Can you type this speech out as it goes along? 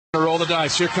Roll the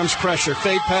dice. Here comes pressure.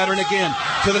 Fade pattern again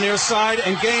to the near side,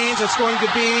 and Gaines. It's going to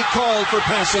be called for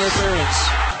pass interference.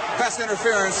 Pass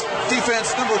interference.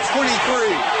 Defense number 23.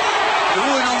 The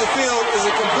ruling on the field is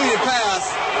a completed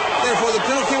pass. Therefore, the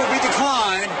penalty will be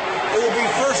declined. It will be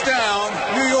first down,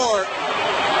 New York.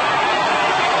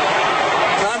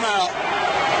 Timeout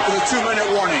with a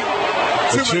 2-minute warning.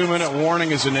 The 2-minute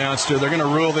warning is announced here. They're going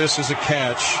to rule this as a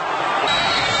catch.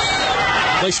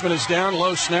 Placement is down,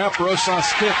 low snap.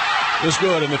 Rosas' kick is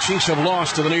good, and the Chiefs have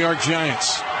lost to the New York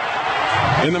Giants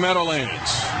in the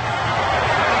Meadowlands.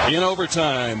 In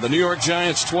overtime, the New York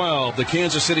Giants 12, the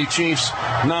Kansas City Chiefs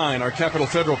 9. Our Capital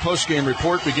Federal postgame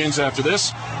report begins after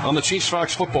this on the Chiefs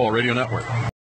Fox Football Radio Network.